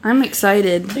I'm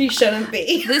excited. You shouldn't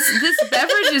be. This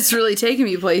beverage is really taking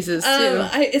me places, too.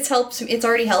 It's helped. It's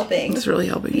already helping. It's really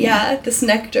helping me. Yeah, this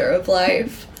nectar of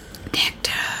life.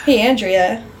 Nectar. Hey,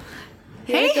 Andrea.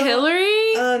 Hey,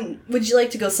 Hillary. Would you like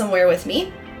to go somewhere with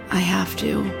me? I have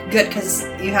to. Good, because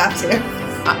you have to.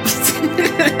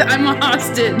 I'm a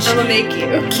hostage. I'm gonna make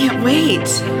you. Can't wait.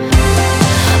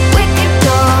 We could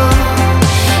go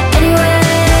anywhere.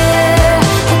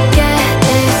 We'll get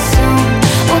there soon.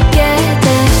 We'll get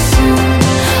there soon.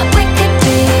 We could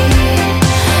be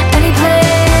any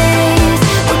place.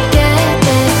 We'll get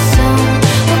there soon.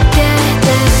 We'll get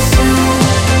there soon.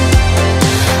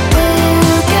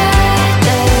 We'll get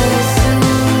there soon.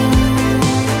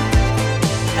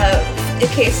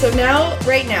 Okay, so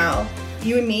right now,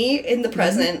 you and me in the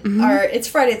present it's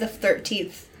Friday the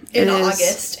 13th in It is.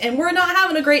 August, and we're not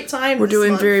having a great time. We're this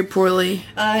doing month, very poorly.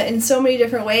 in so many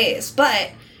different ways.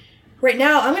 But right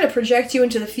now, I'm going to project you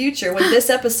into the future when this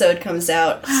episode comes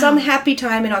out, some happy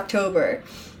time in October.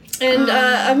 And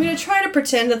I'm going to try to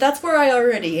pretend that that's where I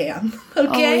already am.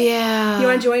 Okay? Oh, yeah. You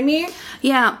want to join me?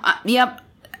 Yeah, yep.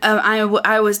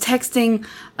 I was texting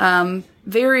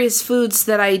various foods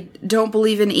that I don't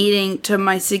believe in eating to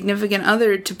my significant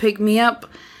other to pick me up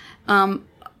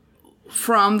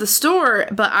from the store,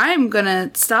 but I'm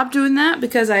gonna stop doing that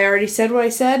because I already said what I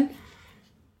said.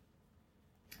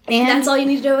 And That's all you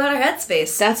need to know about our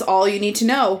headspace. that's all you need to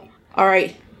know. All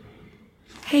right.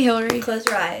 Hey, Hillary. Close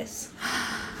your eyes.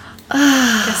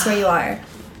 Guess where you are.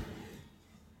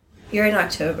 You're in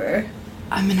October.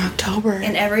 I'm in October.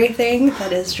 And everything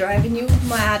that is driving you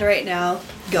mad right now,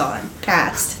 gone.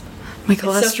 Past. My So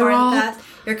far in the cholesterol past.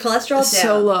 Your cholesterol's is down.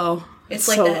 so low. It's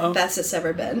So like the low. best it's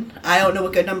ever been. I don't know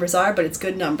what good numbers are, but it's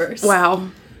good numbers. Wow.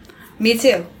 Me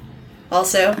too.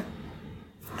 Also,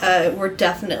 we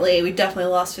definitely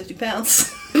lost 50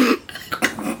 pounds.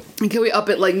 Can we up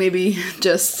it like maybe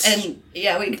just... And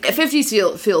yeah,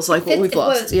 50 feels like what we've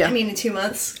lost. Yeah. I mean, in 2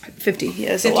 months. 50.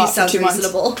 Yeah, it's 50 a lot for sounds 2 months.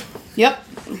 reasonable. Yep.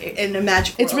 In a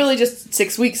magic world. It's really just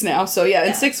 6 weeks now, so yeah,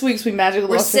 in 6 weeks we magically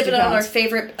We're lost 50 sipping on our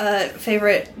pounds.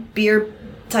 favorite beer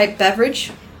type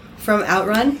beverage from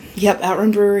Outrun. Yep,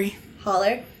 Outrun Brewery.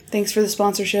 Holler. Thanks for the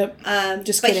sponsorship.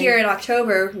 Just But kidding. here in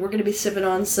October, we're going to be sipping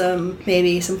on some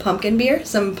pumpkin beer,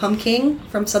 some Pumpkin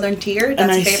from Southern Tier. That's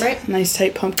nice, a favorite. Nice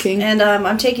tight pumpkin. And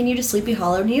I'm taking you to Sleepy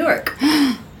Hollow, New York.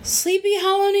 Sleepy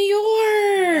Hollow, New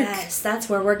York! Yes, that's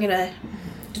where we're going to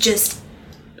just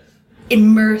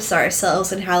immerse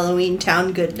ourselves in Halloween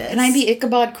town goodness. Can I be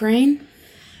Ichabod Crane?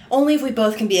 Only if we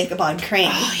both can be Ichabod Crane.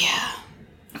 Oh, yeah.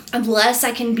 Unless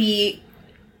I can be...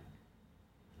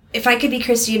 If I could be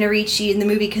Christina Ricci in the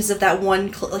movie because of that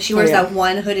one... she wears that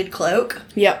one hooded cloak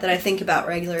Yep. that I think about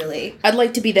regularly. I'd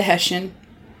like to be the Hessian.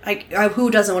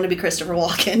 Who doesn't want to be Christopher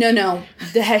Walken? No.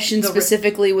 The Hessian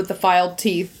specifically with the filed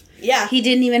teeth. Yeah. He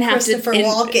didn't even have Christopher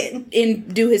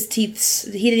Walken. do his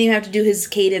teeth. He didn't even have to do his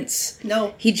cadence.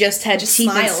 No. He just had teeth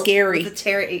and scary. With the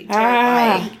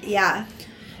terrifying. Yeah.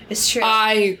 It's true.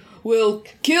 I will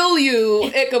kill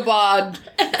you, Ichabod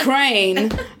Crane.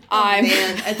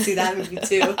 Man, I'd see that movie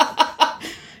too.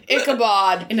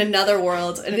 Ichabod. In another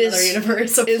world, in another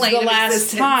universe, a is plane the of last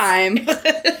existence. time.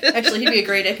 Actually, he'd be a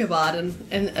great Ichabod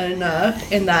in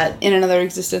that. In another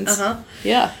existence.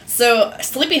 Yeah. So,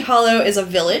 Sleepy Hollow is a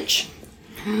village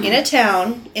in a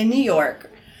town in New York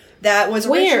that was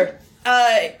Where?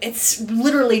 It's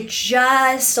literally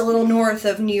just a little north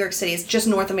of New York City. It's just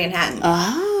north of Manhattan.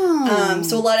 Oh.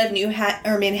 So a lot of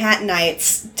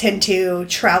Manhattanites tend to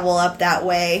travel up that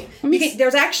way.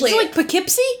 There's actually Is it like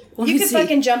Poughkeepsie? you can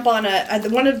fucking jump on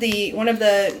one of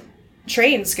the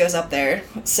trains goes up there,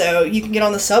 so you can get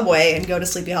on the subway and go to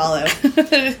Sleepy Hollow.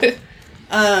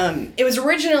 It was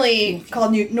originally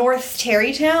called North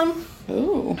Tarrytown.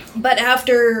 Ooh. But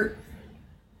after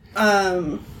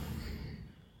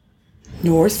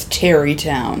North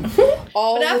Tarrytown.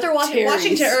 But after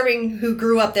Washington Irving, who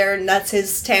grew up there, and that's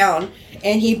his town,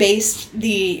 and he based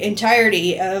the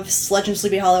entirety of Legend of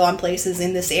Sleepy Hollow on places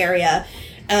in this area,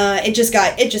 it just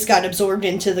got absorbed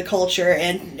into the culture,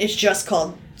 and it's just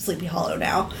called Sleepy Hollow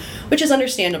now, which is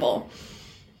understandable.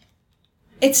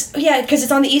 Because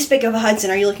it's on the East Bank of the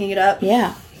Hudson. Are you looking it up?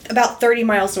 Yeah. About 30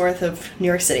 miles north of New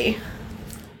York City.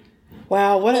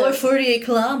 Wow, what Or 48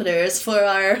 kilometers for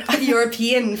our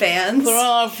European fans. For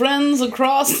our friends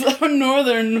across our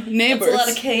northern neighbors. That's a lot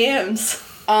of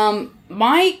KMs.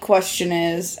 My question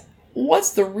is,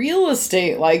 what's the real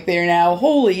estate like there now?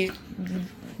 Holy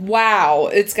wow,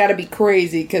 it's gotta be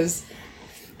crazy, because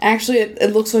actually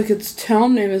it looks like its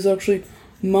town name is actually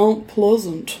Mount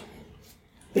Pleasant.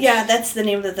 Yeah, that's the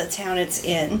name of the town it's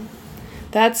in.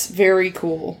 That's very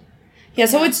cool. Yeah,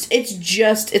 so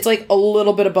it's like a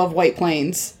little bit above White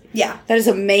Plains. Yeah. That is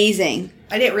amazing.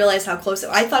 I didn't realize how close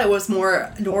I thought it was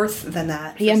more north than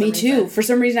that. Yeah, me too. For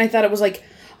some reason I thought it was like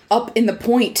up in the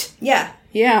point. Yeah.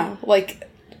 Yeah, like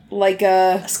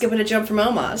skipping a jump from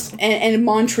Omaha's. And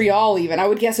Montreal even. I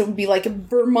would guess it would be like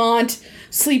Vermont,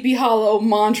 Sleepy Hollow,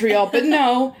 Montreal, but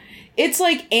no. It's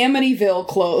like Amityville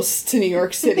close to New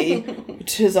York City,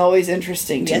 which is always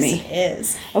interesting to me. Yes, it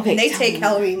is. Okay, and they take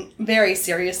Halloween very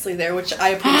seriously there, which I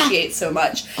appreciate so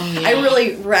much. Oh, yeah. I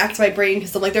really racked my brain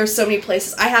because I'm like, there's so many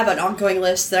places. I have an ongoing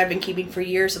list that I've been keeping for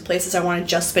years of places I want to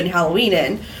just spend Halloween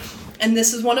in. And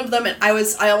this is one of them, and I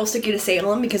almost took you to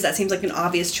Salem because that seems like an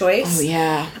obvious choice. Oh,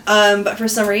 yeah. But for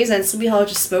some reason, Sleepy Hollow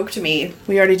just spoke to me.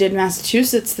 We already did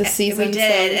Massachusetts this season. We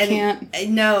did, so we and can't.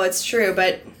 No, it's true,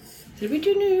 but did we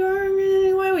do New York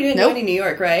anyway? We didn't do any New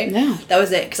York, right? No. That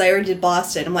was it, because I already did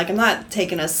Boston. I'm like, I'm not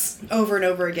taking us over and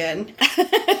over again.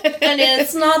 And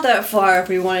it's not that far if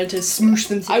we wanted to smoosh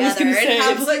them together. I was gonna say, and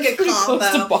have it's like a pretty combo.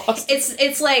 close to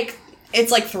Boston. It's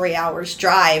like 3 hours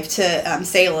drive to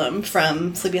Salem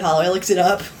from Sleepy Hollow. I looked it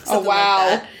up. Oh,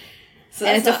 wow. Like so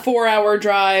and it's a 4-hour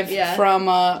drive from...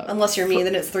 unless you're me,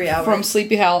 then it's 3 hours. From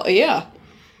Sleepy Hollow. Yeah.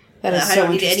 That is I so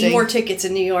don't need interesting. any more tickets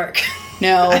in New York.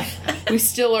 No. We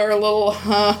still are a little...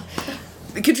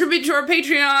 contribute to our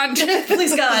Patreon.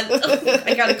 Please God.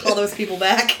 I gotta call those people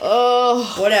back.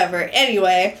 Oh. Whatever.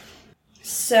 Anyway.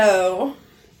 So...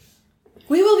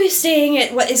 we will be staying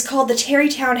at what is called the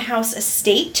Tarrytown House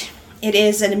Estate. It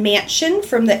is a mansion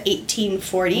from the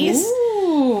 1840s.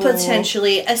 Ooh.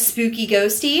 Potentially a spooky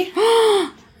ghosty.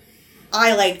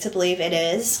 I like to believe it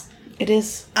is. It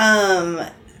is.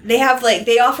 They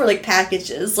offer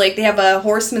packages. Like they have a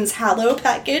Horseman's Hallow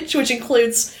package, which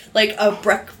includes like a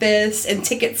breakfast and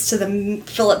tickets to the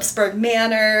Phillipsburg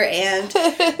Manor and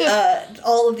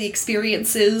all of the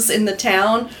experiences in the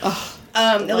town. Oh.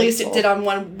 At least it did on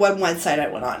one website I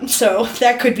went on. So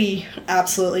that could be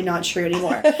absolutely not true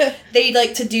anymore. They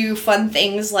like to do fun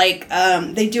things like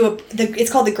they do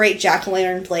it's called the Great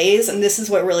Jack-o'-lantern Blaze, and this is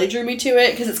what really drew me to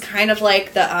it because it's kind of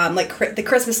like the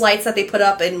Christmas lights that they put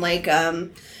up in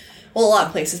a lot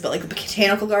of places, but like the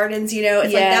botanical gardens, it's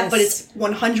like that, but it's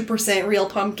 100% real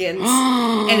pumpkins,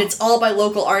 and it's all by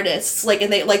local artists. Like,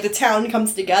 and they the town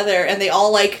comes together, and they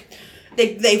all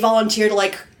they volunteer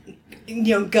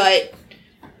to gut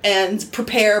and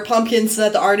prepare pumpkins so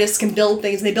that the artists can build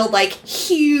things. And they build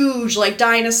huge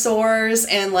dinosaurs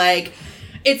and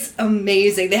it's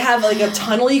amazing. They have a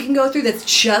tunnel you can go through that's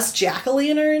just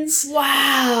jack-o'-lanterns.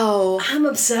 Wow. I'm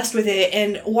obsessed with it,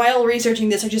 and while researching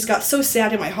this I just got so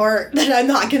sad in my heart that I'm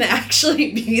not gonna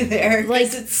actually be there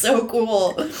because it's so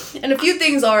cool. And a few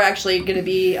things are actually gonna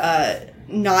be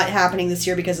not happening this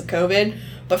year because of COVID.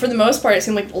 But for the most part, it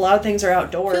seemed like a lot of things are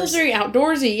outdoors. Feels very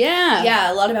outdoorsy, yeah. Yeah,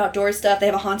 a lot of outdoor stuff. They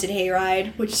have a haunted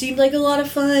hayride, which seemed like a lot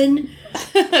of fun.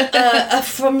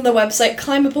 From the website,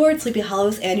 climb aboard Sleepy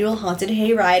Hollow's annual haunted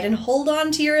hayride and hold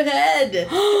on to your head.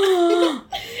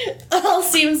 All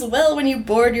seems well when you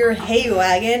board your hay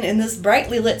wagon in this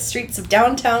brightly lit streets of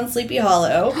downtown Sleepy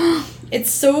Hollow. It's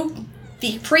so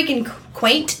freaking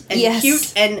quaint and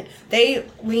cute, and they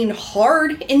lean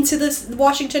hard into this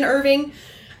Washington Irving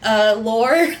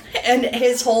lore and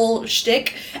his whole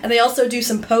shtick. And they also do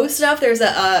some Poe stuff. There's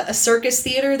a circus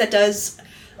theater that does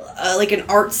an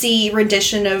artsy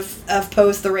rendition of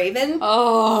Poe's The Raven.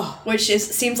 Oh. Which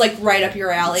seems like right up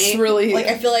your alley. It's really...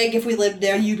 I feel like if we lived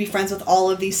there, you'd be friends with all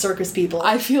of these circus people.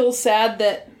 I feel sad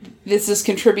that this is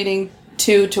contributing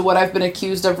to what I've been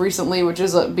accused of recently, which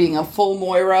is being a full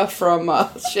Moira from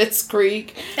Schitt's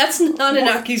Creek. That's not an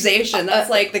accusation. That's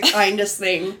the kindest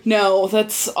thing. No,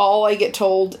 that's all I get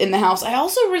told in the house. I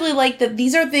also really like that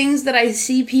these are things that I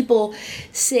see people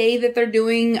say that they're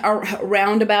doing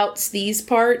roundabouts these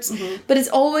parts, but it's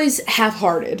always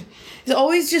half-hearted. It's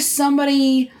always just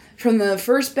somebody from the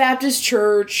First Baptist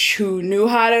Church who knew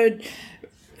how to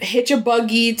hitch a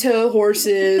buggy to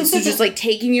horses, who's just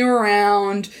taking you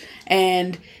around.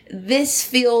 And this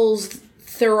feels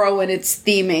thorough in its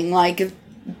theming.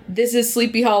 This is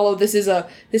Sleepy Hollow. This is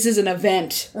an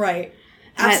event, right?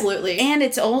 Absolutely. And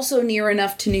it's also near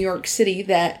enough to New York City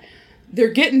that they're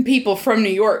getting people from New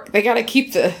York. They got to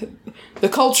keep the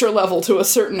culture level to a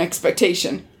certain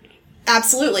expectation.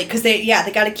 Absolutely, because they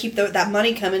got to keep that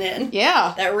money coming in.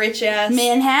 Yeah, that rich ass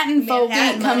Manhattan folk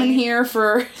ain't coming here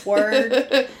for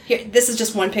word. Here, this is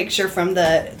just one picture from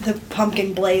the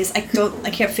pumpkin blaze. I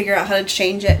can't figure out how to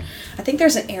change it. I think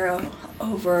there's an arrow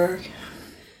over.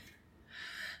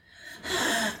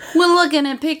 We're looking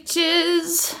at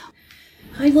pictures.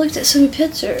 I looked at some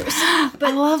pictures, but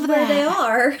I love where they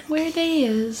are. Where they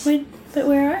is. But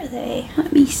where are they?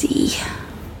 Let me see.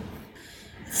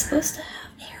 It's supposed to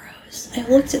have arrows. I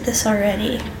looked at this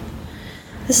already.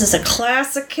 This is a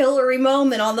classic Hillary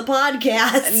moment on the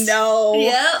podcast. No.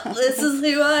 Yep, this is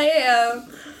who I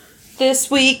am. This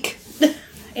week.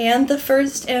 And the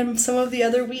first and some of the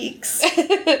other weeks.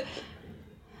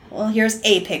 Well, here's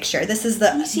a picture. This is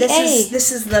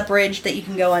the bridge that you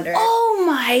can go under. Oh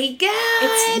my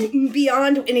god! It's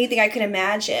beyond anything I could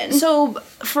imagine. So,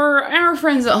 for our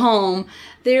friends at home,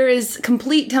 there is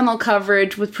complete tunnel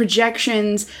coverage with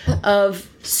projections of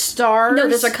stars. No,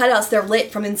 those are cutouts. They're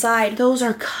lit from inside. Those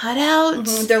are cutouts?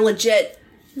 Mm-hmm. They're legit.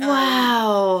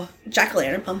 Wow.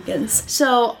 Jack-o'-lantern pumpkins.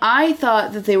 So, I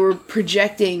thought that they were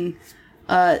projecting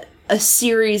a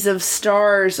series of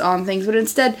stars on things, but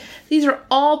instead, these are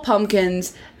all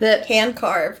pumpkins that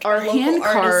hand-carved. are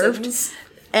hand-carved,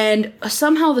 and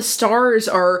somehow the stars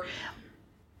are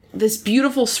this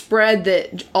beautiful spread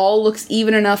that all looks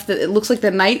even enough that it looks like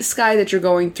the night sky that you're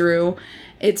going through.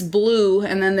 It's blue,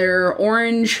 and then there are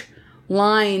orange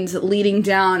lines leading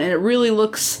down, and it really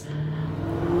looks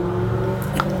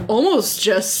almost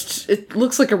it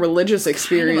looks like a religious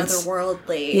experience. Kind of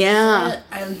otherworldly. Yeah.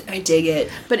 I dig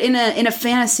it. But in a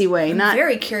fantasy way, I'm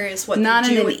very curious what not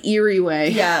they do in an eerie way.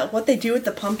 Yeah, what they do with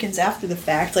the pumpkins after the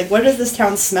fact. Like, what does this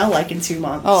town smell like in 2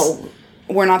 months? Oh,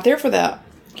 we're not there for that.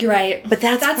 You're right. But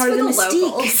that's part for of the mystique.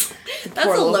 locals. That's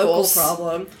poor a local locals.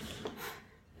 problem.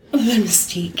 The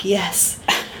mystique, yes.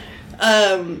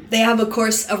 They have, of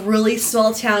course, a really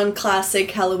small town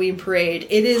classic Halloween parade.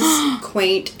 It is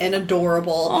quaint and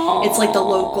adorable. Aww. It's like the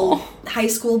local high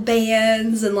school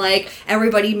bands, and like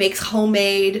everybody makes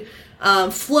homemade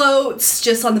floats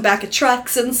just on the back of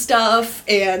trucks and stuff.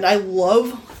 And I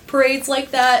love parades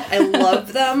like that. I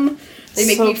love them. They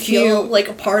make me feel like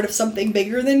a part of something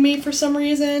bigger than me for some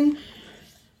reason.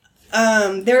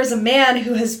 There's a man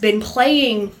who has been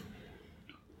playing,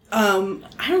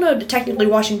 I don't know, technically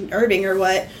Washington Irving or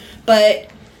what, but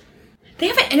they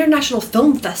have an international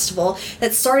film festival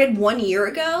that started 1 year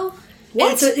ago.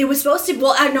 What? And it was supposed to,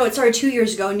 well, I don't know, it started 2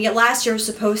 years ago, and yet last year was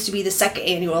supposed to be the second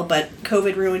annual, but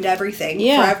COVID ruined everything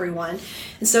for everyone.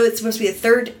 And so it's supposed to be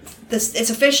it's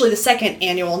officially the second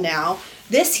annual now.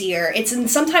 This year, it's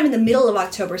sometime in the middle of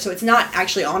October, so it's not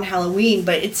actually on Halloween,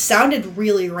 but it sounded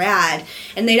really rad.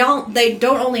 And they don't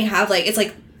only have, like, it's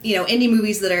like, you know, indie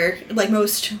movies that are, like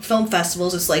most film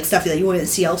festivals, it's like stuff that you wouldn't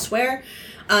see elsewhere.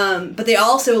 But they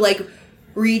also, like,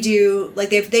 redo, like,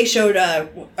 they showed a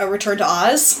Return to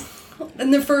Oz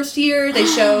in the first year. They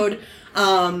showed,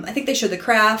 I think they showed The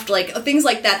Craft, like, things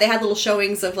like that. They had little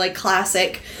showings of, like,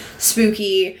 classic,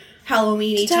 spooky,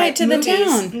 Halloween-y type to movies. The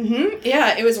town. Mm-hmm.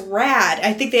 Yeah, it was rad.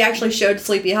 I think they actually showed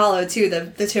Sleepy Hollow, too,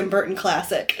 the Tim Burton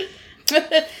classic.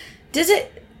 Does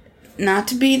it, not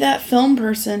to be that film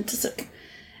person, does it,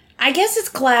 I guess it's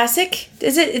classic.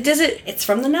 Does it? It's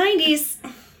from the 90s.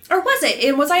 Or was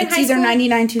it? Was I in high school? It's either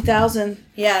 99, 2000.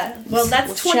 Yeah. Well, that's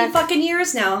Let's 20 check. fucking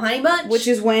years now, honey bunch. Which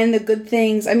is when the good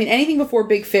things, I mean, anything before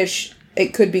Big Fish, it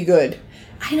could be good.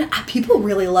 I know, people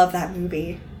really love that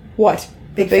movie. What?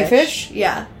 Big Fish?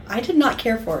 Yeah. I did not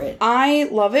care for it. I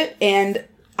love it, and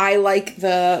I like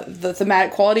the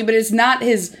thematic quality, but it's not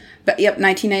his... But, yep,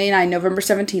 1999, November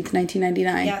 17th,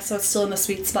 1999. Yeah, so it's still in the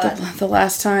sweet spot. The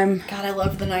last time. God, I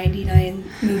loved the 99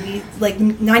 movie. Like,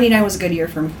 99 was a good year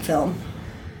for film.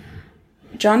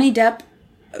 Johnny Depp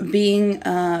being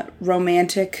a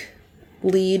romantic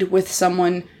lead with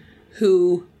someone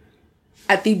who,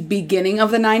 at the beginning of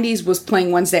the 90s, was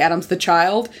playing Wednesday Addams the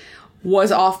Child,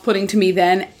 was off-putting to me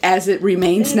then, as it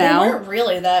remains now. They weren't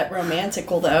really that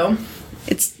romantical, though.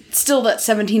 It's still that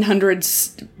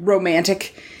 1700s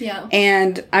romantic. Yeah.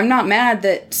 And I'm not mad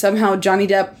that somehow Johnny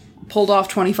Depp pulled off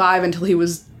 25 until he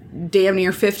was damn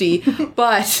near 50,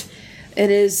 but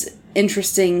it is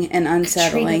interesting and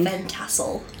unsettling. Katrina Van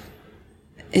Tassel.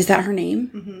 Is that her name?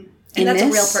 Mm-hmm. And that's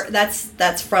this? a real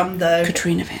that's from the...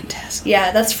 Katrina Van Tassel. Yeah,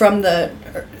 that's from the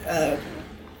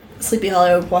Sleepy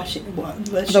Hollow,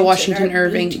 The Washington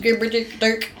Irving.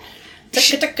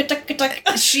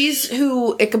 She's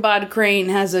who Ichabod Crane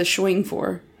has a swing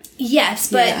for.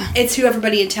 Yes, but Yeah. it's who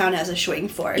everybody in town has a swing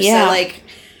for. Yeah. So, like,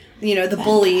 you know, the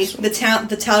bully, the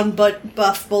town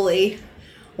buff bully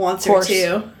wants her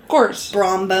too. Of course.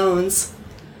 Brom Bones.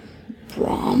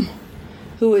 Brom.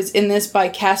 Who is in this by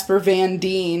Casper Van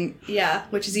Dien. Yeah,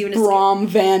 which is even Brom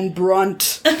Van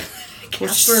Brunt.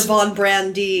 Casper Von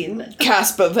Brandine.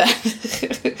 Casper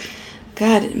Van...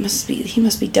 God, he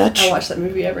must be Dutch. I watch that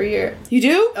movie every year. You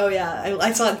do? Oh yeah,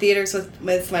 I saw it in theaters with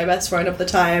my best friend at the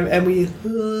time, and we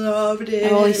loved it.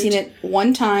 I've only seen it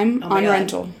one time Oh my on God.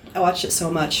 rental. I watched it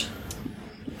so much.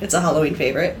 It's a Halloween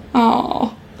favorite.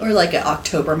 Oh. Or like an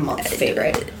October month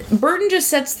favorite. Burton just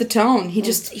sets the tone.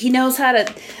 He knows how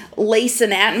to lace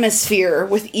an atmosphere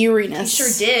with eeriness. He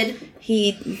sure did.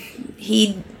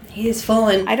 He's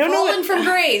fallen. I don't know. Fallen from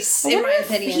grace, in my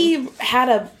opinion. He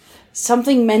had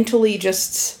something mentally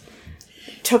just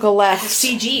took a left.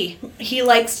 CG. He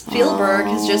likes Spielberg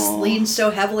has just leaned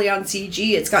so heavily on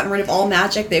CG. It's gotten rid of all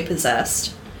magic they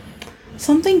possessed.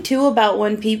 Something too about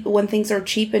when things are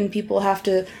cheap and people have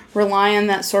to rely on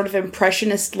that sort of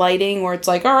impressionist lighting where it's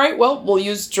like, all right, well, we'll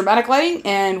use dramatic lighting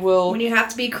and we'll... When you have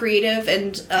to be creative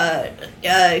and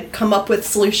come up with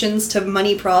solutions to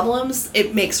money problems,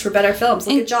 it makes for better films.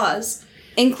 Look at Jaws.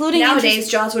 Including... Nowadays,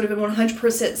 Jaws would have been 100%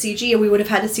 CG and we would have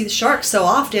had to see the shark so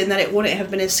often that it wouldn't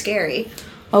have been as scary.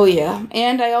 Oh, yeah.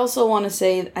 And I also want to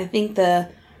say, I think the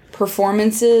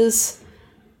performances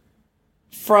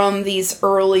from these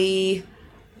early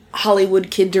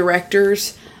Hollywood kid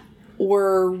directors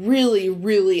were really,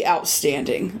 really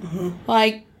outstanding. Mm-hmm.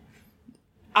 Like,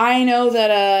 I know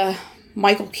that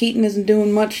Michael Keaton isn't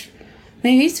doing much.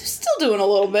 Maybe he's still doing a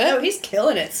little bit. No, he's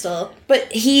killing it still.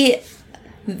 But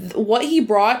what he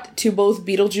brought to both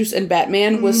Beetlejuice and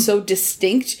Batman was so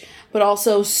distinct, but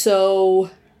also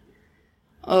so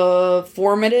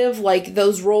formative. Like,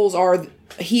 those roles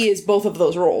he is both of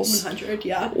those roles. 100,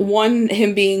 yeah. One,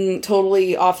 him being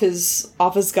totally off his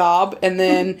gob, and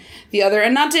then the other,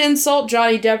 and not to insult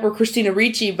Johnny Depp or Christina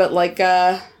Ricci, but like,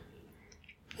 I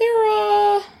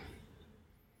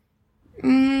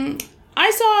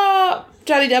saw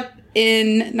Johnny Depp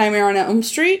in Nightmare on Elm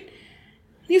Street.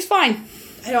 He was fine.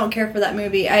 I don't care for that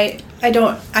movie. I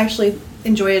don't actually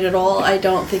enjoy it at all. I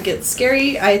don't think it's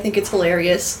scary. I think it's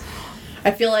hilarious. I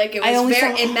feel like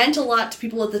it meant a lot to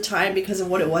people at the time because of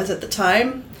what it was at the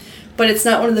time. But it's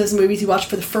not one of those movies you watch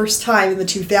for the first time in the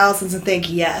 2000s and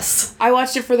think, yes. I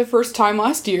watched it for the first time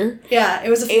last year. Yeah,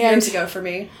 it was a few years ago for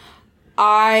me.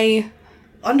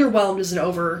 Underwhelmed is an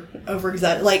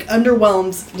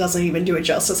underwhelmed doesn't even do it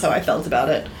justice how I felt about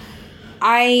it.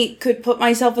 I could put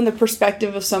myself in the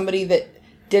perspective of somebody that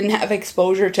didn't have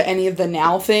exposure to any of the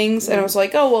now things, and I was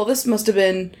like, oh, well, this must have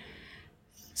been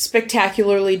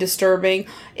spectacularly disturbing,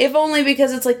 if only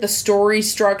because it's like the story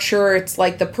structure. It's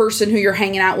like the person who you're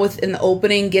hanging out with in the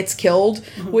opening gets killed,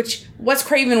 which Wes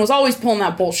Craven was always pulling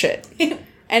that bullshit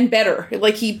and better.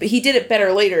 Like he did it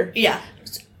better later. Yeah.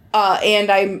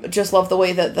 And I just love the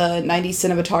way that the 90s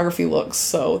cinematography looks.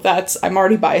 So I'm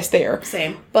already biased there.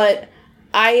 Same. But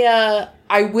I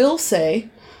will say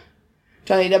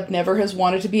Johnny Depp never has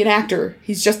wanted to be an actor.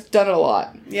 He's just done it a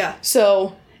lot. Yeah.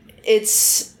 So it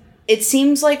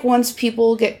seems like once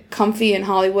people get comfy in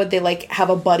Hollywood, they, like, have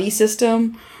a buddy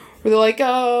system where they're like,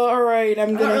 oh, all right, I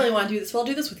don't really want to do this. Well, I'll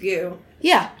do this with you.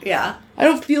 Yeah. Yeah. I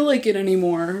don't feel like it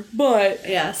anymore, but...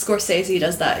 Yeah, Scorsese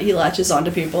does that. He latches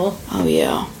onto people. Oh,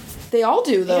 yeah. They all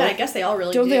do, though. Yeah, I guess they all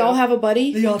really do. Don't they all have a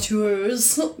buddy? The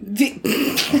auteurs.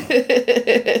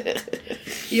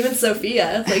 Even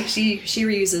Sophia. Like, she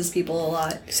reuses people a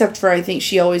lot. Except for, I think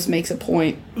she always makes a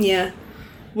point. Yeah.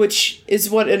 Which is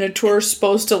what an auteur is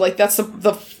supposed to, like, that's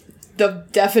the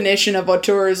definition of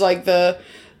auteur is, like, the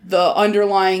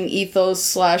underlying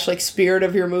ethos / like, spirit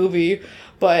of your movie,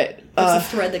 but... There's a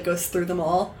thread that goes through them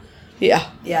all. Yeah.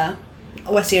 Yeah.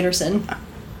 Wes Anderson.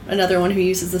 Another one who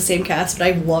uses the same cast, but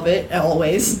I love it,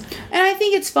 always. And I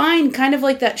think it's fine, kind of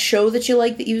like that show that you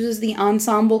like that uses the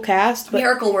ensemble cast. But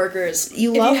Miracle Workers. If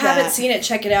you haven't seen it,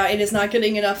 check it out. It is not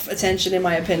getting enough attention, in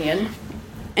my opinion.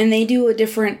 And they do a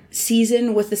different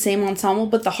season with the same ensemble,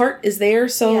 but the heart is there,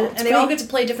 so... Yeah, and they all get to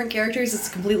play different characters. It's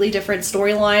a completely different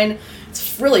storyline.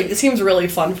 It seems really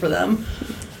fun for them.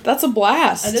 That's a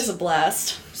blast. It is a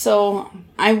blast. So,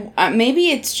 maybe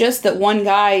it's just that one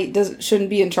guy shouldn't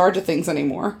be in charge of things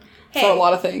anymore. For a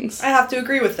lot of things. I have to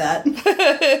agree with that.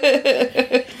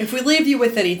 If we leave you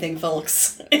with anything,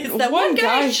 folks, it's that one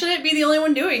guy shouldn't be the only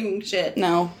one doing shit.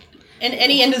 No. In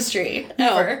any industry.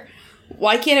 No. Ever.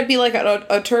 Why can't it be like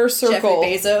a auteur circle?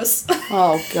 Jeffrey Bezos.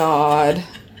 Oh, God.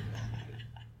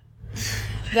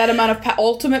 That amount of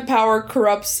ultimate power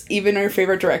corrupts even our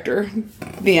favorite director.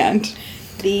 The end.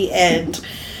 The end.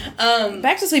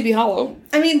 Back to Sleepy Hollow.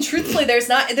 I mean, truthfully, there's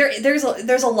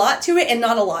a lot to it and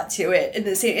not a lot to it.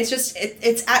 It's just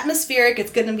it's atmospheric.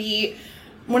 It's going to be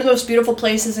one of the most beautiful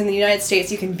places in the United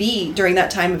States you can be during that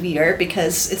time of year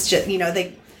because it's just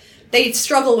they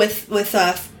struggle with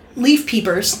leaf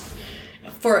peepers.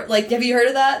 For, like, have you heard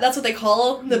of that? That's what they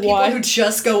call the people who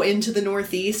just go into the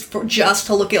Northeast just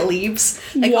to look at leaves.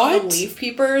 They call them leaf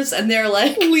peepers, and they're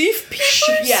like... Leaf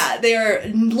peepers? Yeah, they are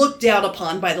looked down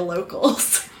upon by the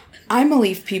locals. I'm a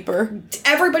leaf peeper.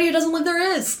 Everybody who doesn't live there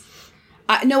is.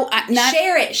 Not...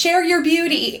 Share it. Share your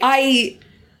beauty.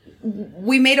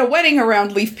 we made a wedding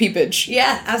around leaf peepage.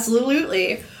 Yeah,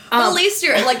 absolutely. But at least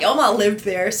you're, like, Oma lived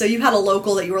there, so you had a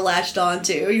local that you were latched on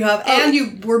to. And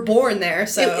you were born there,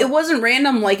 so... It wasn't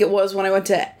random like it was when I went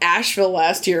to Asheville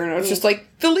last year, and I was just like,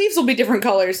 the leaves will be different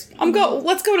colors.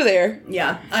 Let's go to there.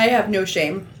 Yeah, I have no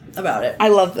shame about it. I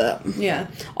love that. Yeah.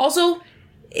 Also,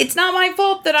 it's not my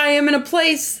fault that I am in a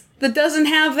place that doesn't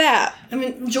have that. I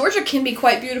mean, Georgia can be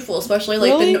quite beautiful, especially,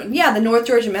 like, Really? the North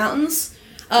Georgia mountains.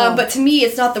 But to me,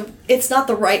 it's not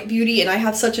the right beauty, and I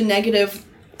have such a negative...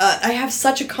 I have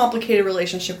such a complicated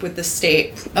relationship with this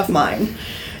state of mine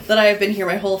that I have been here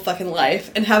my whole fucking life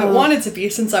and haven't wanted to be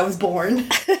since I was born.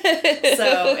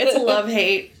 So it's a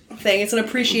love-hate thing. It's an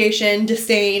appreciation,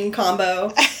 disdain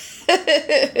combo.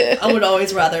 I would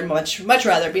always much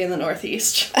rather be in the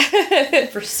Northeast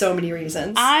for so many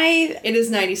reasons. It is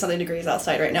 90-something degrees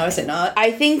outside right now, is it not?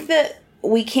 I think that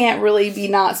we can't really be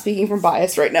not speaking from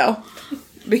bias right now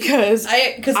because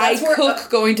I cook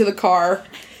going to the car.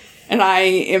 And I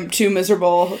am too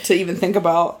miserable to even think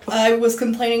about. I was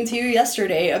complaining to you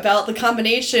yesterday about the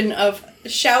combination of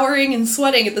showering and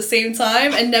sweating at the same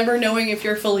time and never knowing if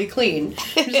you're fully clean.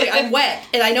 I'm wet,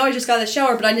 and I know I just got out of the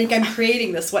shower, but I think I'm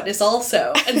creating this wetness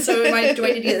also. And so do I need to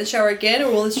get in the shower again,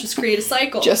 or will this just create a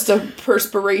cycle? Just a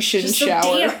perspiration shower.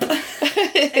 So damp.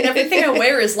 And everything I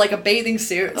wear is like a bathing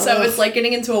suit, so it's like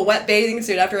getting into a wet bathing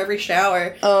suit after every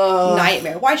shower.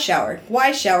 Nightmare. Why shower?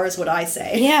 Why shower is what I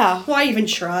say. Yeah. Why even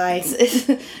try?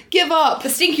 Give up. The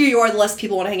stinkier you are, the less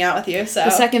people want to hang out with you, so.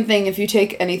 The second thing, if you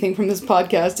take anything from this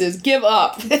podcast, is give up.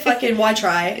 Fucking why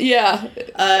try? Yeah.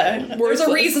 There's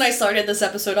a reason I started this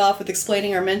episode off with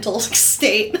explaining our mental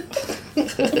state.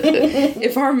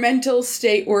 If our mental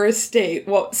state were a state,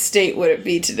 what state would it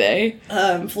be today?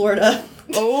 Florida.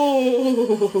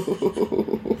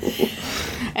 Oh.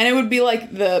 And it would be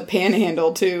like the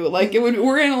Panhandle too. Like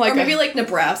we're in like, or maybe like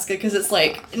Nebraska, because it's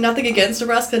like nothing against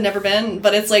Nebraska, never been,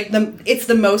 but it's like it's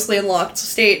the most landlocked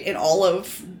state in all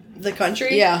of the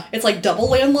country. Yeah, it's like double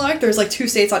landlocked. There's like 2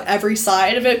 states on every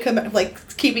side of it,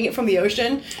 like keeping it from the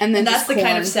ocean. And that's the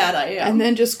kind of sad I am. And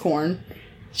then just corn.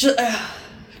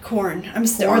 Corn.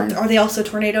 Are they also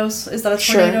tornadoes? Is that a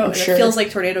tornado? Sure. It feels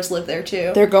like tornadoes live there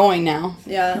too. They're going now.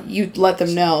 Yeah. You let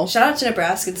them know. Shout out to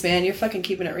Nebraskans, man. You're fucking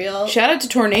keeping it real. Shout out to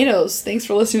tornadoes. Thanks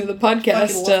for listening to the podcast. I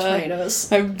fucking love tornadoes.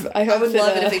 I would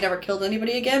love it if they never killed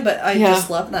anybody again, but I just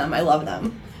love them. I love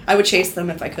them. I would chase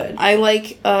them if I could. I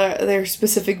like their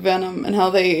specific venom and how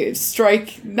they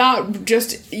strike not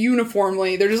just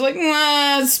uniformly. They're just like,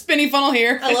 spinny funnel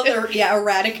here. I love their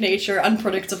erratic nature,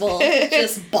 unpredictable,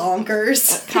 just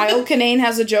bonkers. Kyle Kinane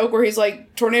has a joke where he's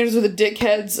like, tornadoes are the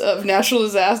dickheads of natural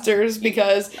disasters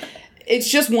because it's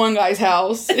just one guy's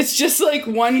house. It's just like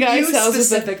one guy's house.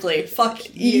 Specifically.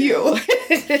 Fuck you.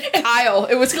 Kyle.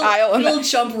 It was Kyle. It'll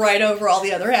jump right over all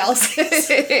the other houses.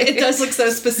 It does look so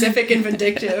specific and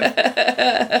vindictive.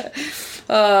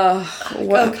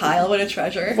 Kyle, what a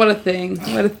treasure. What a thing.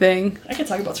 What a thing. I could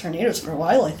talk about tornadoes for a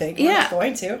while, I think. Yeah. We're not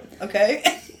going to.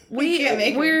 Okay.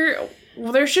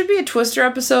 Well, there should be a Twister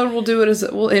episode. We'll do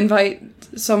it we'll invite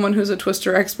someone who's a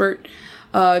Twister expert.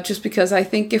 Just because I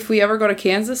think if we ever go to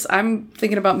Kansas, I'm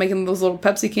thinking about making those little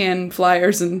Pepsi can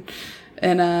flyers, and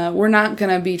we're not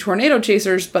gonna be tornado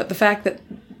chasers, but the fact that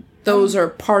those are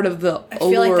part of the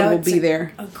allure will be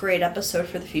there. A great episode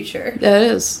for the future. Yeah,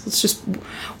 it is.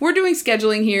 We're doing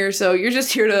scheduling here, so you're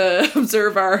just here to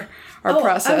observe our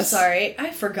process. I'm sorry,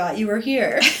 I forgot you were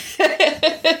here.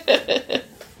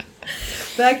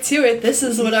 Back to it. This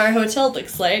is what our hotel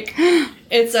looks like.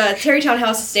 It's a Terrytown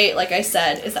House Estate, like I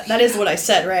said. That is what I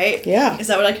said, right? Yeah. Is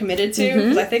that what I committed to?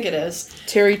 Because I think it is.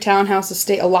 Terrytown House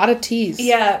Estate. A lot of T's.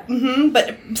 Yeah.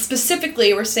 But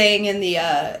specifically, we're staying in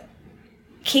the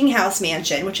King House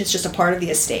Mansion, which is just a part of the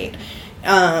estate.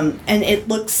 And it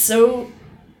looks so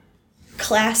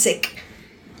classic.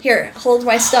 Here, hold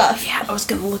my stuff. Yeah, I was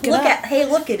going to look it up. Hey,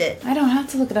 look at it. I don't have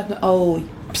to look it up. Oh.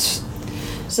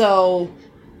 So...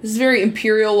 this is very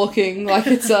imperial looking, like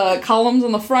it's columns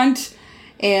on the front,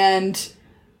 and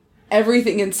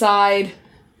everything inside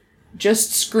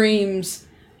just screams,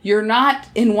 you're not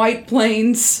in White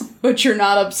Plains, but you're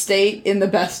not upstate in the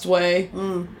best way.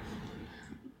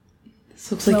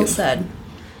 This looks like said.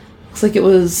 Looks like it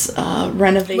was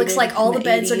renovated. Looks like all the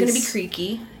beds 80s. are going to be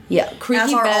creaky. Yeah, creaky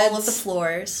as are beds. all of the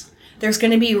floors. There's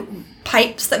going to be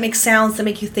pipes that make sounds that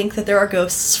make you think that there are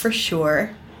ghosts for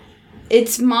sure.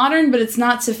 It's modern, but it's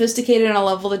not sophisticated on a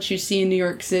level that you see in New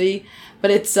York City. But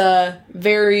it's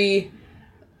very...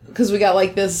 because we got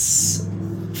like this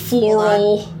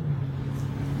floral...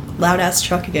 loud-ass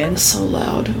truck again. So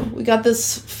loud. We got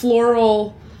this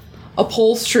floral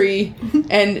upholstery,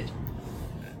 and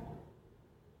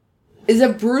Is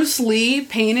it Bruce Lee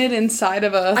painted inside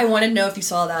of a... I want to know if you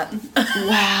saw that.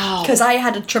 Wow. Because I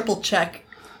had to triple check.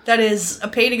 That is a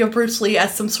painting of Bruce Lee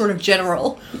as some sort of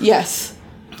general. Yes.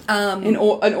 An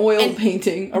oil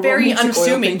painting. A Very romantic oil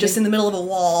unassuming, painting. just in the middle of a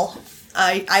wall.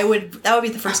 That would be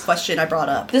the first question I brought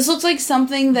up. This looks like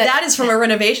something That is from a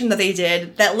renovation that they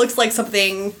did. That looks like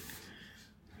something...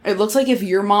 It looks like if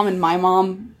your mom and my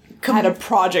mom had a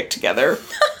project together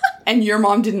and your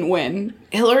mom didn't win.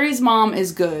 Hillary's mom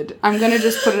is good. I'm gonna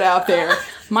just put it out there.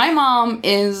 My mom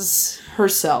is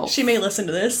herself. She may listen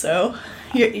to this, so...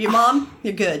 Your mom,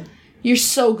 you're good. You're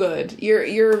so good.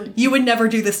 You would never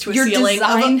do this to a ceiling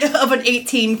of an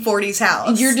 1840s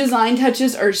house. Your design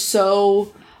touches are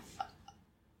so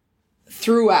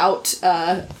throughout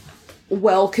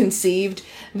well conceived.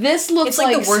 This looks it's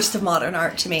like the worst of modern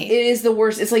art to me. It is the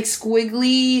worst. It's like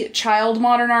squiggly child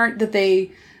modern art that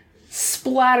they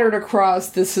splattered across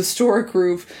this historic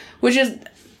roof, which is...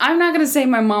 I'm not going to say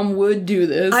my mom would do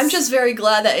this. I'm just very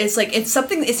glad that it's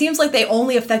something... It seems like they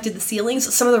only affected the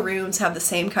ceilings. Some of the rooms have the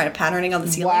same kind of patterning on the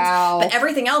ceilings. Wow. But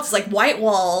everything else is like white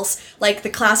walls, like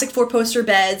the classic 4-poster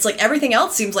beds, like everything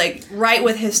else seems like right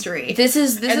with history. This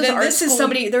is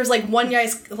somebody... There's like one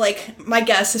guy's... Like, my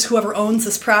guess is whoever owns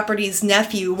this property's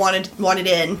nephew wanted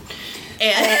in.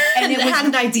 And it had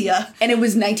an idea. And it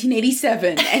was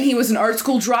 1987, and he was an art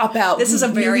school dropout. This is a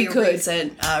very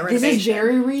recent renovation. This is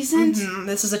very recent? Mm-hmm.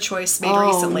 This is a choice made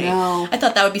recently. No. I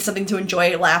thought that would be something to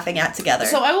enjoy laughing at together.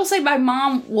 So I will say my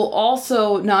mom will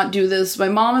also not do this. My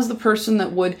mom is the person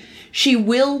that would... She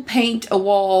will paint a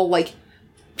wall, like,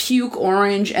 puke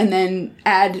orange and then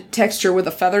add texture with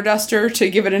a feather duster to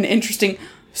give it an interesting...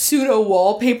 pseudo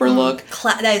wallpaper look.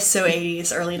 That is so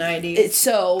 80s, early 90s.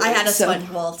 I had a sponge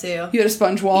wall too. You had a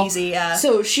sponge wall? Easy, yeah.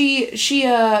 So she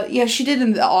did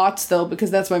in the aughts though, because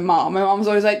that's my mom. My mom was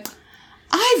always like,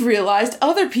 I've realized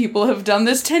other people have done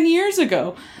this 10 years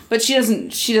ago. But she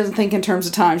doesn't think in terms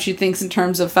of time. She thinks in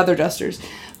terms of feather dusters.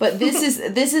 But this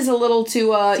is a little too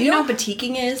Do you know what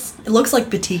batiking is? It looks like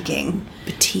batiking.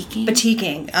 Batiking?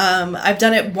 Batiking. I've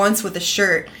done it once with a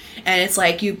shirt. And it's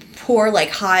like you pour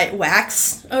like hot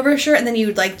wax over a shirt, and then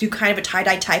you like do kind of a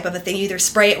tie-dye type of a thing. You either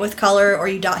spray it with color or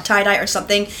you tie-dye or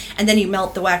something, and then you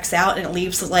melt the wax out, and it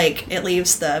leaves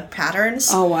the patterns.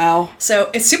 Oh wow! So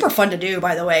it's super fun to do,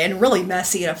 by the way, and really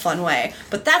messy in a fun way.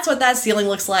 But that's what that ceiling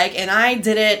looks like, and I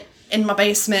did it in my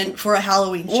basement for a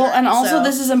Halloween shirt. Well, and also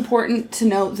this is important to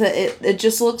note that it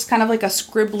just looks kind of like a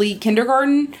scribbly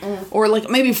kindergarten or like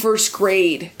maybe first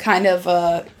grade kind of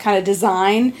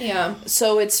design. Yeah.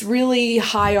 So it's really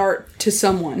high art to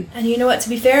someone. And you know what? To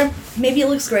be fair, maybe it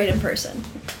looks great in person.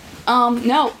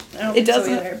 No, it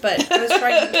doesn't. So either, but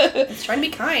it's trying to be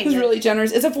kind. It's really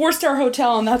generous. It's a 4-star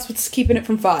hotel, and that's what's keeping it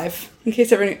from 5. In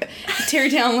case everyone,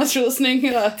 Terrytown, unless you're listening.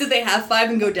 Did they have 5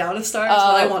 and go down a star? That's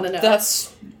what I want to know.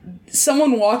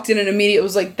 Someone walked in and immediately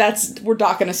was like, we're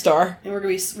docking a star. And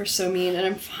we're so mean, and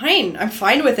I'm fine. I'm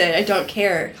fine with it. I don't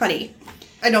care. Honey,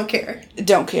 I don't care.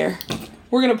 Don't care.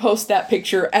 We're going to post that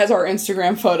picture as our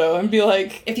Instagram photo and be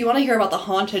like... If you want to hear about the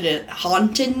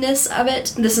hauntedness of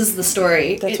it, this is the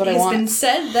story. That's what I want. It has been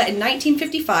said that in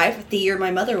 1955, the year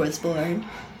my mother was born...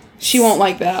 She won't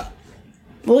like that.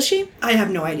 Will she? I have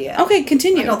no idea. Okay,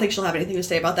 continue. I don't think she'll have anything to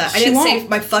say about that. I didn't say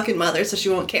my fucking mother, so she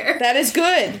won't care. That is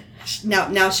good.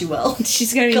 Now she will.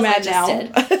 She's going to be mad now.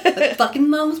 My fucking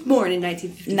mom was born in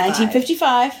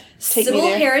 1955. Sybil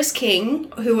Harris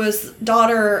King, who was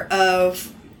daughter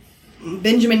of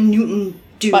Benjamin Newton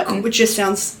Duke, Button. which just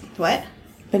sounds... What?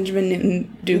 Benjamin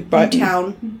Newton Duke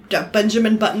Button.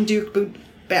 Benjamin Button Duke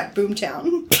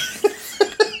Boomtown.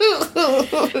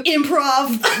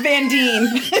 Improv. Van Dien.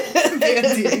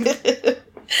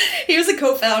 He was a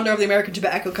co-founder of the American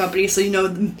Tobacco Company, so you know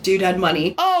the dude had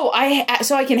money. Oh,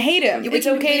 so I can hate him. It's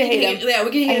okay to hate him. Yeah,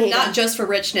 we can hate him not just for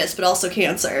richness, but also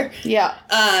cancer. Yeah.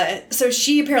 So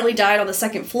she apparently died on the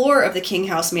second floor of the King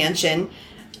House mansion,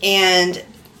 and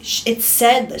it's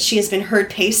said that she has been heard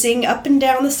pacing up and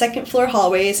down the second floor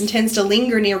hallways and tends to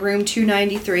linger near room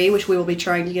 293, which we will be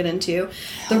trying to get into.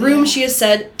 The room she is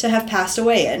said to have passed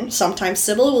away in. Sometimes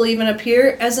Sybil will even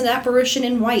appear as an apparition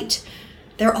in white.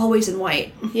 They're always in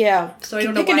white. Yeah. So I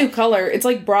don't know why. Pick a new color. It's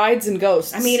like brides and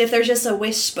ghosts. I mean, if there's just a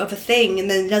wisp of a thing,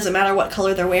 and then it doesn't matter what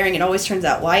color they're wearing, it always turns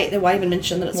out white, then why even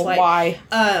mention that it's white? Why?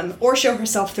 Or show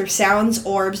herself through sounds,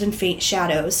 orbs, and faint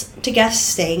shadows to guests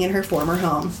staying in her former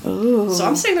home. Ooh. So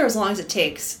I'm staying there as long as it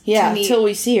takes. Yeah, until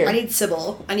we see her. I need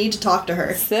Sybil. I need to talk to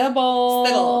her.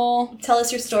 Sybil. Tell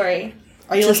us your story.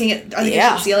 Are you looking at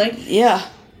the ceiling? Yeah.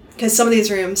 Because some of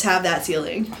these rooms have that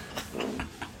ceiling.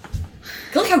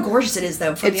 Look how gorgeous it is,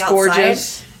 though, from the outside.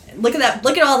 Gorgeous. Look at that.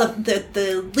 Look at all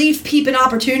the leaf peeping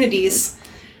opportunities.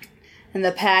 And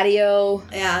the patio.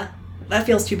 Yeah. That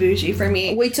feels too bougie for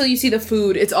me. Wait till you see the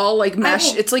food. It's all like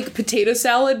mashed. It's like potato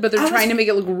salad, but they're trying to make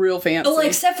it look real fancy. Well,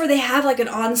 except for they have like an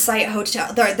on-site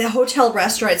hotel. The hotel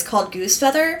restaurant is called Goose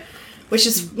Feather, which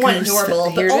is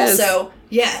adorable. But also,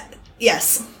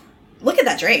 yes. Look at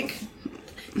that drink.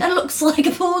 That looks like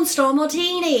a porn star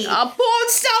martini. A porn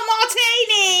star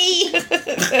martini!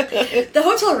 The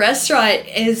hotel restaurant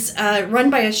is run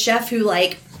by a chef who,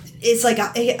 like, is like,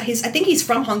 I think he's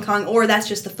from Hong Kong, or that's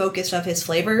just the focus of his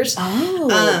flavors.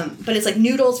 Oh. But it's like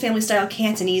noodles, family-style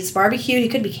Cantonese, barbecue, he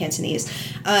could be Cantonese,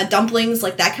 dumplings,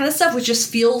 like that kind of stuff, which just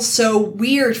feels so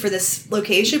weird for this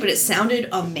location, but it sounded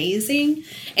amazing.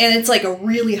 And it's like a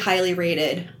really highly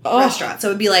rated restaurant. So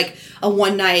it would be like a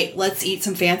one night, let's eat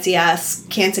some fancy-ass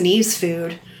Cantonese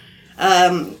food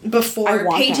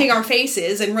before painting our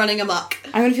faces and running amok.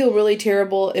 I'm going to feel really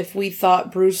terrible if we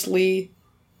thought Bruce Lee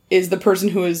is the person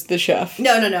who is the chef.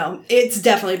 No. It's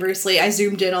definitely Bruce Lee. I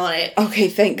zoomed in on it. Okay,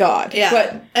 thank God.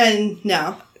 Yeah.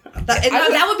 No.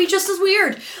 That would be just as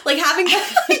weird. Like having...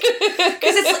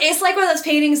 Because it's like one of those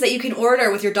paintings that you can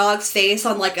order with your dog's face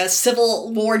on like a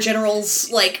Civil War general's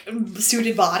like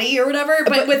suited body or whatever,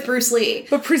 but with Bruce Lee.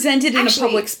 But presented in a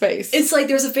public space. It's like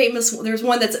there's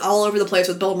one that's all over the place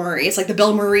with Bill Murray. It's like the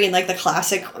Bill Murray and like the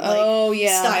classic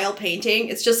style painting.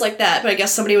 It's just like that. But I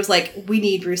guess somebody was like, we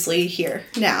need Bruce Lee here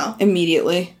now.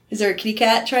 Immediately. Is there a kitty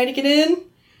cat trying to get in?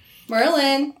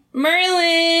 Merlin,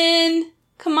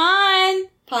 come on.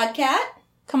 Podcat?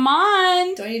 Come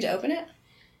on. Do I need to open it?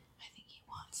 I think he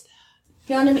wants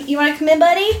that. You want to come in,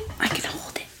 buddy? I can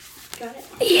hold it. Got it?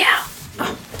 Yeah.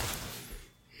 Oh.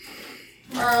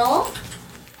 Merle?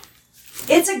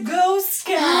 It's a ghost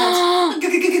cat.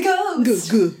 Ghost.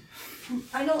 Good.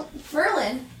 I don't...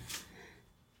 Merlin.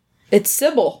 It's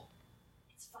Sybil.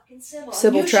 It's fucking Sybil.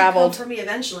 Sybil traveled. For me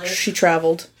eventually. She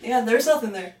traveled. Yeah, there's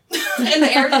nothing there. And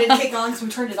the air didn't kick on because we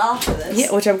turned it off for this.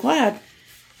 Yeah, which I'm glad.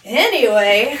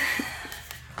 Anyway,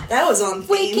 that was on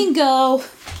theme. We can go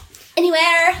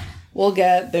anywhere. We'll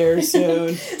get there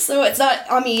soon. So it's not,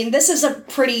 I mean, this is a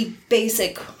pretty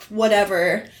basic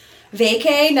whatever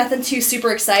vacay, nothing too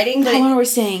super exciting. But How long are we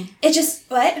staying? It just,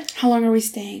 what? How long are we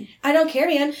staying? I don't care,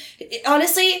 man.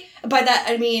 Honestly, by that,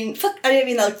 I mean, fuck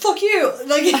you.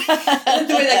 Like,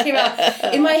 the way that came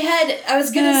out. In my head, I was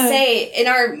gonna say, in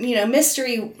our,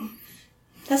 mystery,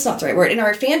 that's not the right word, in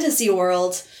our fantasy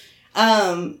world,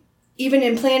 even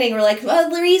in planning, we're like,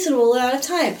 well, reasonable amount of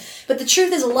time. But the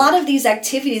truth is, a lot of these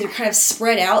activities are kind of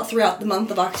spread out throughout the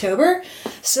month of October.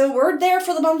 So we're there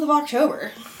for the month of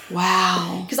October.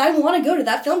 Wow. Because I want to go to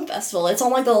that film festival. It's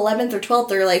on like the 11th or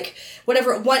 12th or like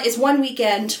whatever. It's one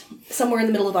weekend somewhere in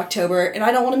the middle of October, and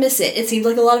I don't want to miss it. It seems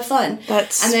like a lot of fun.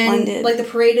 That's splendid. And then like the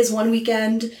parade is one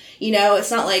weekend.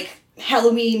 It's not like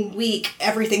Halloween week.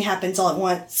 Everything happens all at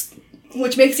once,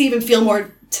 which makes it even feel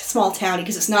more small towny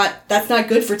because that's not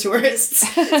good for tourists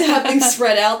to have things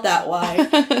spread out that wide.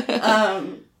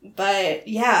 But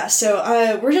yeah,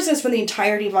 so we're just gonna spend the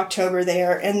entirety of October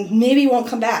there, and maybe won't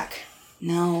come back.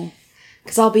 No,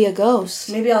 because I'll be a ghost.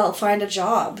 Maybe I'll find a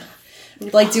job,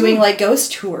 like doing like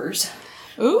ghost tours,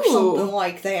 or something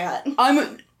like that.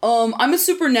 I'm a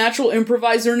supernatural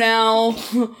improviser now.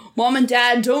 Mom and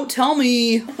Dad, don't tell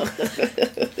me.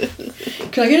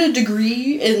 Can I get a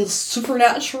degree in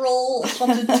supernatural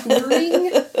haunted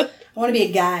touring? I want to be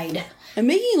a guide. I'm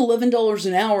making $11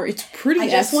 an hour. It's pretty. I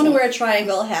just want to wear a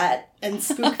triangle hat and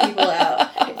spook people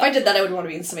out. If I did that, I would want to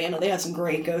be in Savannah. They have some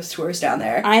great ghost tours down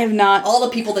there. I have not. All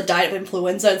the people that died of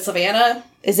influenza in Savannah.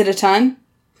 Is it a ton?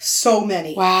 So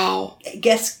many. Wow.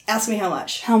 Ask me how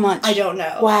much. How much? I don't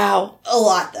know. Wow. A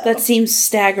lot, though. That seems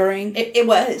staggering. It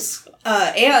was.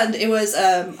 And it was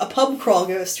a pub crawl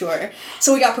ghost tour.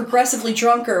 So we got progressively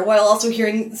drunker while also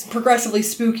hearing progressively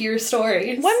spookier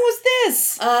stories. When was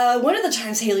this? One of the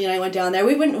times Haley and I went down there.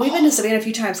 We've been to Savannah a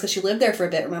few times because she lived there for a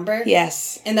bit, remember?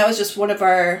 Yes. And that was just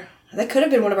that could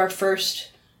have been one of our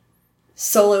first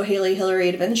solo Haley Hillary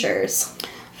adventures.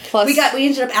 Plus, we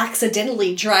ended up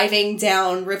accidentally driving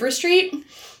down River Street.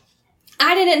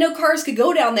 I didn't know cars could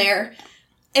go down there.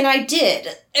 And I did.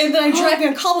 And then I'm driving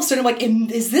on cobblestone. I'm like,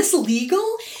 is this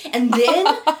legal? And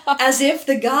then, as if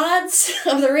the gods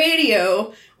of the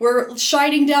radio were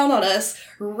shining down on us,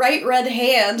 Right Red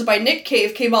Hand by Nick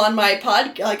Cave came on my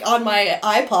on my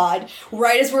iPod,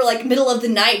 right as we're like middle of the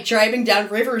night driving down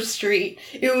River Street.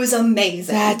 It was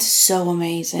amazing. That's so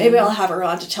amazing. Maybe I'll have her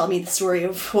on to tell me the story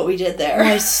of what we did there.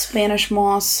 Nice Spanish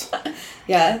moss.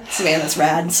 Yeah, Savannah's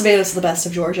rad. Savannah's the best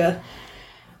of Georgia.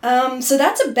 So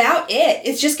that's about it.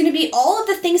 It's just going to be all of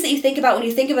the things that you think about when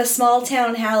you think of a small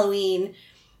town Halloween,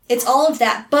 It's all of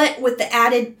that, but with the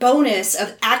added bonus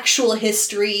of actual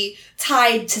history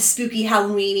tied to spooky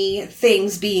Halloweeny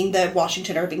things being the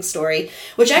Washington Irving story,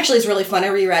 which actually is really fun. I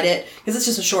reread it because it's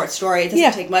just a short story. It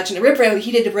doesn't take much. And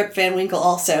he did a Rip Van Winkle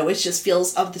also, which just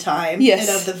feels of the time and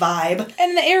of the vibe.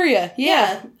 And the area.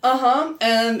 Yeah.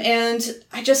 And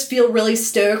I just feel really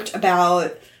stoked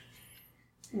about...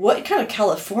 What kind of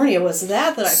California was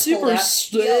that I pulled out?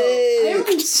 Stoked.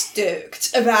 I'm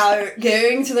stoked about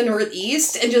going to the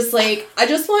Northeast and just, like, I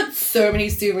just want so many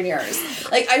souvenirs.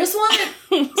 Like, I just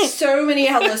want so many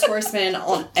Headless Horsemen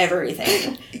on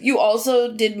everything. You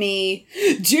also did me,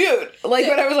 dude. Like,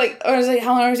 when I was like,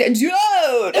 how long was it? Dude!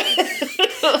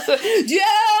 Dude!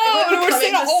 We're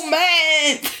seeing a whole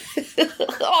month!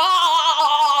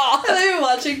 Have I been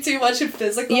watching too much of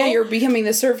Physical? Yeah, you're becoming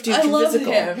the surf dude from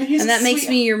Physical. Him. And that makes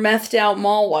me your methed out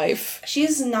mall wife.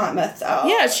 She's not methed out.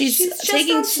 Yeah, she's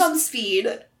taking on some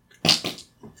speed.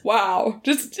 Wow.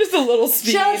 Just a little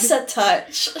speed. Just a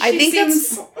touch. I think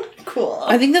that's cool.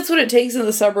 I think that's what it takes in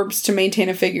the suburbs to maintain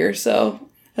a figure, so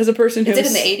as a person who did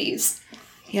in the 80s.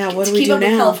 Yeah, what do we do now? To keep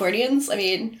up with Californians, I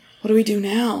mean... What do we do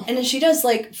now? And then she does,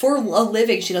 like, for a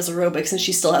living, she does aerobics, and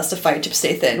she still has to fight to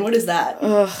stay thin. What is that?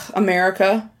 Ugh,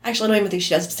 America. Actually, I don't even think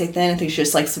she does to stay thin. I think she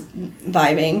just likes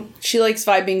vibing. She likes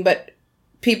vibing, but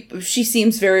she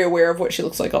seems very aware of what she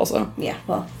looks like also. Yeah,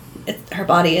 well, her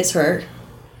body is her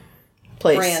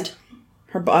place. Brand.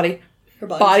 Her body. Her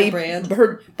body is her brand.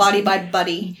 Her body by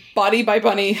buddy. Body by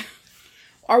bunny.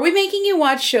 Are we making you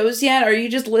watch shows yet? Or are you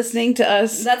just listening to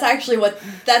us? That's actually what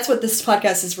this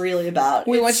podcast is really about.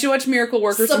 We want you to watch Miracle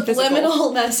Workers and Physical.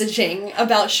 Subliminal messaging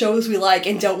about shows we like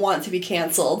and don't want to be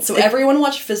canceled. So everyone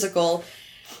watch Physical.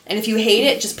 And if you hate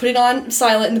it, just put it on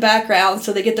silent in the background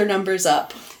so they get their numbers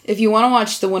up. If you want to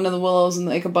watch the Wind of the Willows and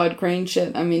the Ichabod Crane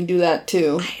shit, I mean, do that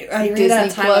too. I ran out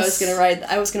of time. I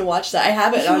was gonna watch that. I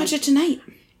have it. You can watch it tonight.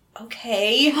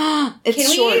 Okay.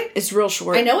 It's short. It's real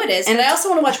short. I know it is. And I also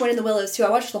want to watch Wind in the Willows, too. I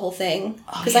watched the whole thing.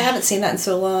 Because I haven't seen that in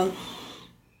so long.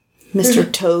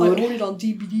 Mr. Toad. I own it on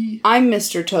DVD. I'm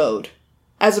Mr. Toad.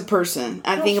 As a person.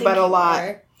 I think about it a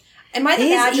lot. Am I the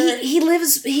Badger? He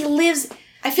lives...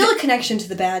 I feel a connection to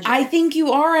the Badger. I think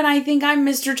you are, and I think I'm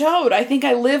Mr. Toad. I think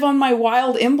I live on my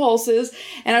wild impulses,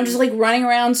 and I'm just, like, running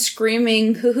around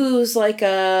screaming hoo-hoos like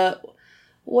a...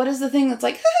 What is the thing that's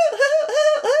like...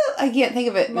 I can't think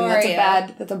of it. Mario.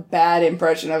 That's a bad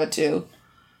impression of it too.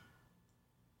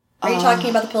 Are you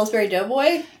talking about the Pillsbury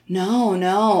Doughboy?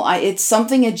 No. It's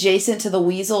something adjacent to the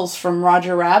weasels from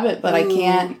Roger Rabbit, but I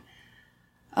can't.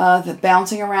 The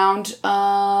bouncing around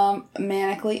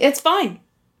manically. It's fine.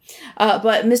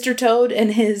 But Mr. Toad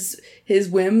and his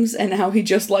whims and how he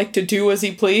just liked to do as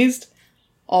he pleased.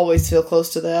 Always feel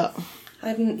close to that.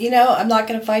 I'm not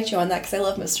going to fight you on that because I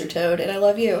love Mr. Toad and I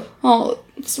love you. Oh,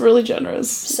 it's really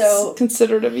generous. So it's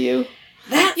considerate of you.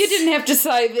 You didn't have to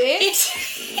say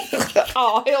that.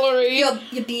 Oh, Hillary. Your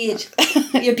beard.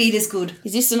 Your beard is good.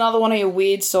 Is this another one of your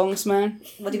weird songs, man?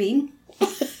 What do you mean?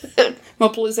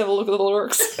 Well, please have a look at the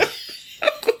lyrics.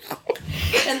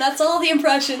 And that's all the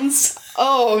impressions.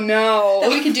 Oh, no.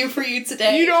 That we can do for you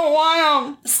today. You don't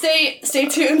want them. Stay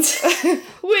tuned.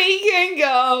 We can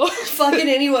go. Fucking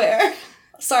anywhere.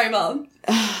 Sorry, Mom.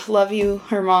 Love you,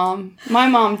 her mom. My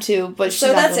mom, too, but she's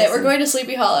So that's it. listen. We're going to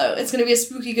Sleepy Hollow. It's going to be a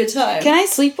spooky good time. Can I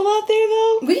sleep while out there,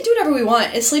 though? We can do whatever we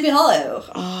want. It's Sleepy Hollow.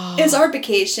 Oh. It's our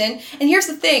vacation. And here's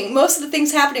the thing. Most of the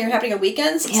things happening are happening on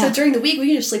weekends. Yeah. So during the week, we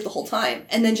can just sleep the whole time.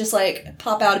 And then just, like,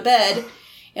 pop out of bed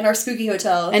in our spooky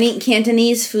hotel. And eat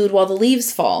Cantonese food while the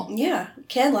leaves fall. Yeah.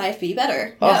 Can life be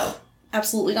better? Oh. No.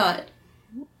 Absolutely not.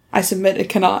 I submit it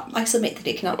cannot. I submit that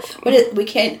it cannot. But we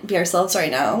can't be ourselves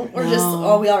right now. We're just,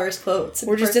 all we are is quotes.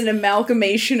 We're just an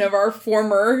amalgamation of our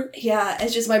former... Yeah,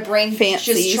 it's just my brain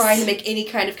fancies. Just trying to make any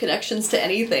kind of connections to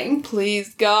anything.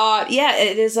 Please, God. Yeah,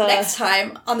 it is Next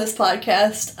time on this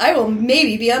podcast, I will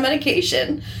maybe be on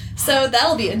medication. So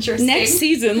that'll be interesting. Next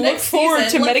season, look forward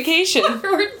to medication. Look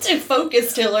forward to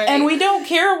focus to learning. And we don't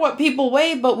care what people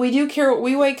weigh, but we do care what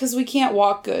we weigh because we can't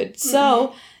walk good.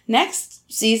 So, next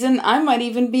season, I might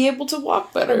even be able to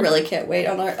walk better. I really can't wait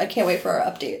I can't wait for our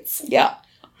updates. Yeah.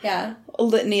 Yeah. A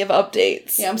litany of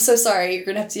updates. Yeah, I'm so sorry you're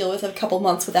going to have to deal with a couple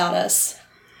months without us.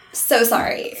 So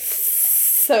sorry.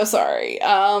 So sorry.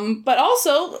 But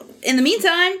also, in the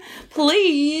meantime,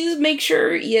 please make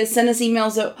sure you send us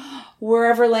emails at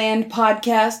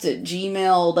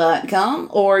whereverlandpodcast@gmail.com,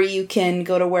 or you can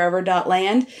go to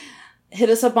wherever.land. Hit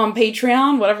us up on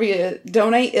Patreon. Whatever you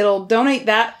donate, it'll donate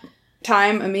that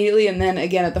time immediately, and then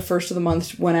again at the first of the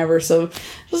month, whenever. So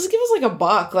Just give us like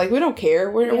 $1. Like, we don't care.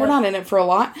 We're not in it for a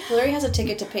lot. Larry has a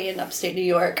ticket to pay in upstate New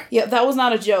York. Yeah, that was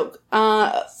not a joke.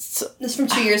 This is from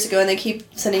 2 years ago, and they keep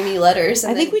sending me letters.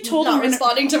 And I think we told them not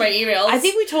responding to my emails. I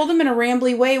think we told them in a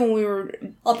rambly way when we were.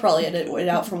 I'll probably edit it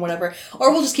out from whatever,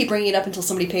 or we'll just keep bringing it up until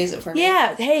somebody pays it for me.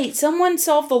 Yeah. Hey, someone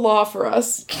solved the law for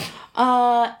us.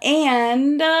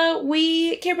 And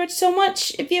we care about you so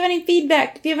much. If you have any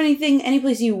feedback, if you have anything, any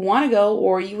place you want to go,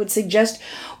 or you would suggest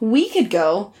we could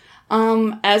go.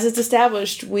 As it's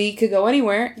established, we could go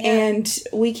anywhere, and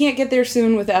we can't get there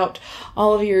soon without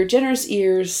all of your generous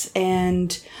ears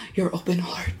and your open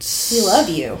hearts. We love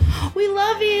you. We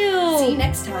love you. See you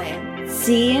next time.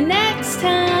 See you next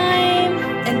time.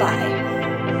 And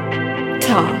bye.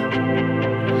 Ta.